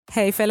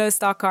Hey, fellow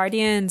stock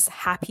guardians.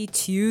 Happy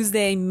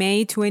Tuesday,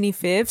 May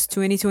 25th,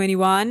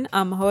 2021.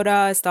 I'm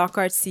Hoda,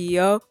 Stockcard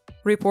CEO,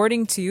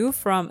 reporting to you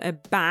from a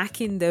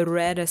back in the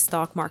red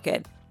stock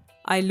market.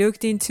 I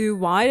looked into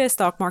why the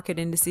stock market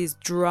indices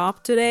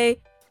dropped today,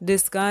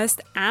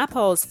 discussed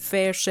Apple's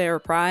fair share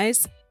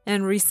price,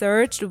 and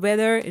researched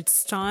whether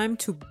it's time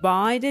to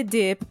buy the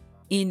dip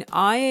in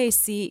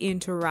IAC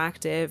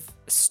Interactive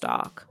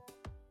stock.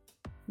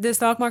 The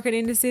stock market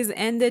indices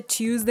ended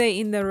Tuesday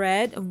in the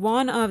red.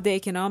 One of the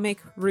economic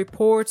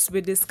reports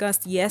we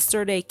discussed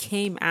yesterday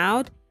came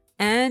out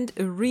and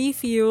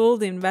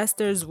refueled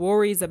investors'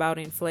 worries about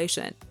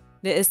inflation.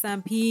 The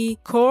S&P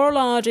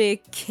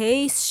CoreLogic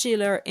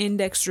Case-Shiller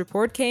Index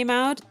report came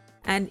out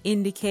and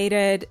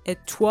indicated a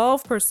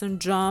 12%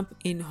 jump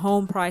in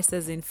home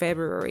prices in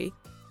February.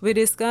 We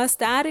discussed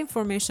that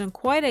information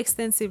quite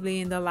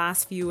extensively in the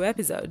last few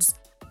episodes.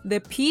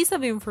 The piece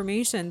of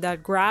information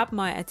that grabbed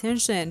my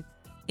attention,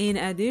 in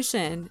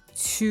addition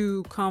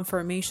to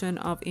confirmation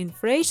of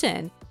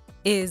inflation,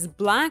 is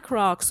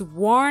BlackRock's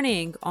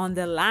warning on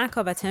the lack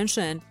of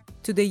attention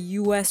to the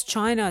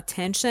US-China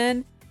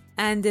tension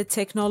and the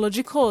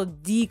technological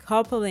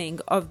decoupling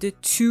of the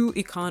two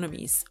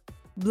economies.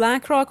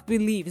 BlackRock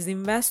believes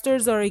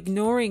investors are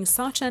ignoring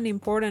such an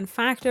important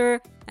factor,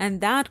 and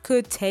that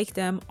could take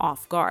them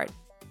off guard.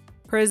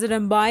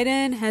 President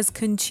Biden has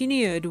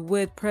continued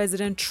with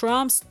President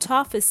Trump's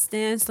tough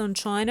stance on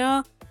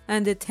China,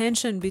 and the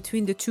tension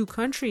between the two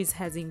countries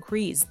has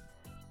increased.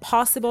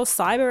 Possible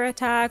cyber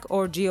attack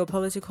or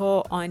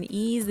geopolitical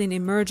unease in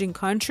emerging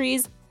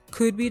countries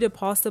could be the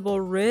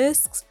possible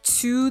risks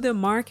to the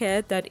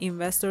market that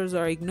investors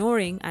are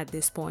ignoring at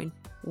this point.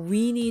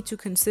 We need to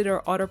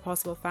consider other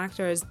possible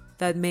factors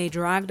that may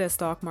drag the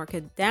stock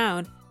market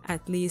down,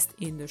 at least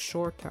in the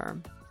short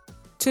term.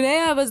 Today,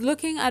 I was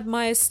looking at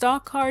my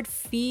Stockcard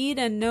feed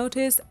and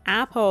noticed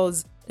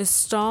Apple's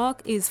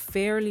stock is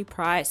fairly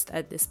priced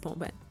at this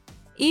moment.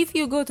 If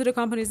you go to the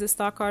company's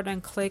Stockcard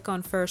and click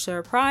on fair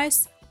share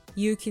price,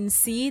 you can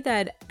see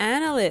that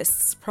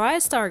analysts'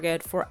 price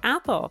target for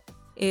Apple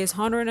is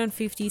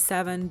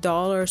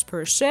 $157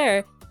 per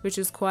share, which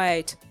is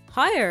quite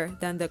higher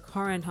than the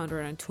current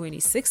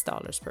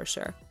 $126 per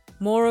share.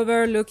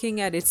 Moreover,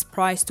 looking at its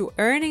price to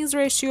earnings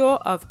ratio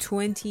of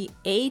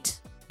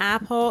 28,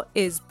 Apple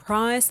is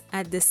priced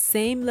at the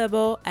same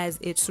level as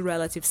its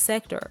relative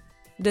sector.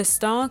 The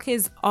stock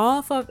is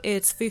off of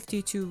its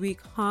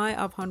 52-week high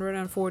of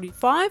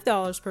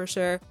 $145 per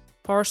share,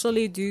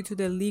 partially due to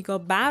the legal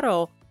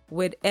battle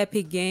with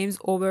Epic Games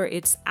over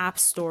its App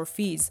Store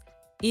fees.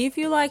 If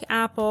you like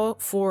Apple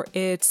for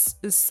its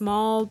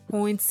small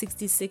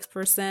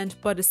 0.66%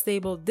 but a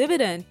stable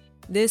dividend,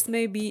 this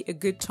may be a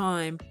good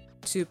time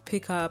to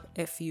pick up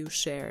a few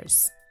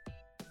shares.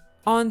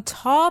 On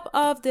top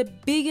of the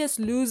biggest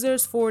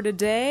losers for the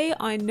day,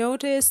 I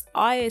noticed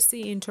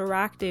IAC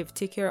Interactive,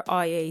 ticker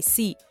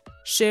IAC.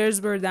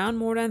 Shares were down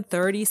more than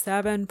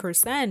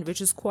 37%, which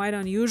is quite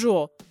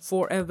unusual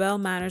for a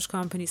well-managed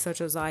company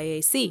such as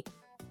IAC.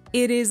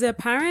 It is a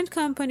parent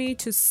company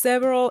to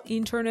several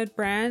internet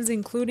brands,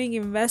 including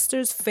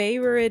investors'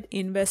 favorite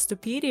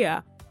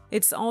Investopedia.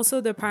 It's also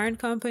the parent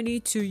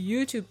company to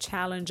YouTube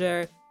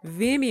challenger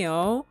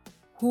Vimeo,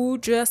 who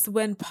just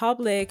went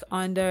public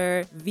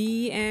under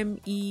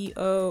VMEOV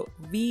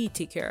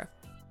ticker.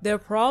 The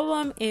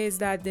problem is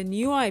that the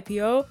new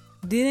IPO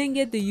didn't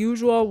get the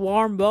usual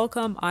warm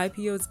welcome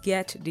IPOs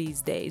get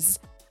these days.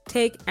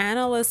 Take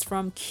analysts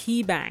from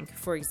KeyBank,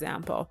 for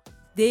example.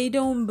 They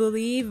don't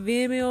believe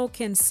Vimeo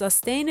can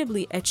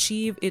sustainably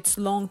achieve its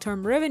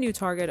long-term revenue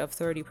target of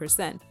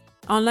 30%.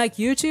 Unlike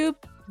YouTube,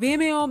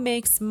 Vimeo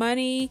makes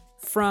money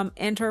from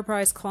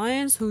enterprise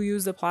clients who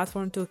use the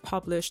platform to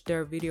publish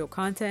their video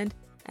content,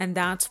 and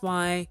that's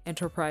why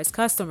enterprise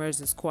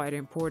customers is quite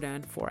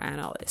important for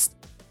analysts.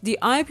 The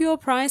IPO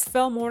price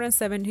fell more than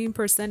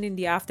 17% in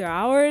the after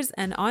hours,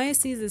 and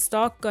IAC's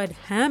stock got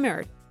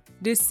hammered.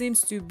 This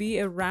seems to be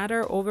a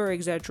rather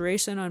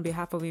over-exaggeration on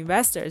behalf of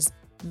investors.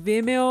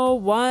 Vimeo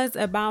was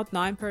about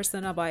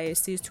 9% of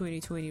IAC's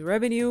 2020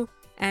 revenue,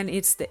 and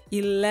it's the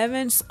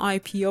 11th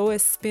IPO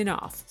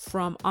spin-off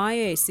from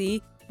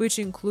IAC, which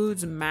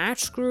includes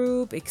Match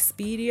Group,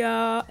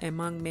 Expedia,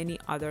 among many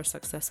other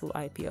successful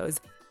IPOs.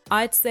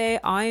 I'd say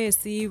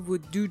IAC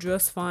would do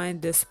just fine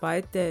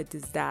despite the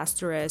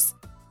disastrous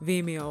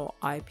Vimeo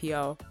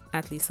IPO,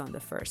 at least on the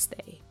first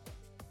day.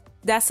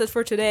 That's it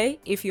for today.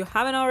 If you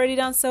haven't already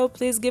done so,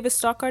 please give a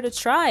Stockcard a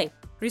try.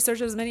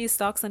 Research as many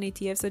stocks and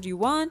ETFs as you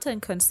want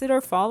and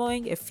consider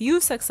following a few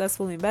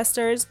successful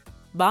investors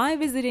by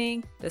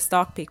visiting the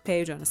Stock Pick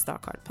page on the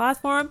Stockcard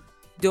platform.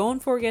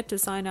 Don't forget to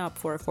sign up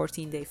for a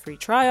 14-day free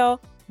trial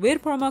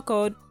with promo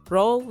code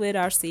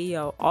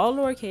ROLLWITHOURCEO, all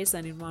lowercase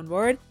and in one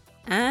word.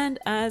 And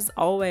as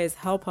always,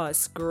 help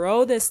us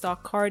grow the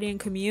Stockcardian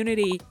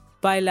community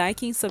by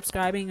liking,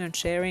 subscribing, and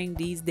sharing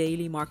these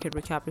daily market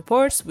recap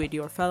reports with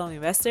your fellow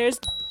investors.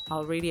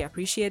 I'll really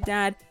appreciate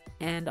that,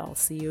 and I'll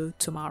see you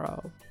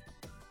tomorrow.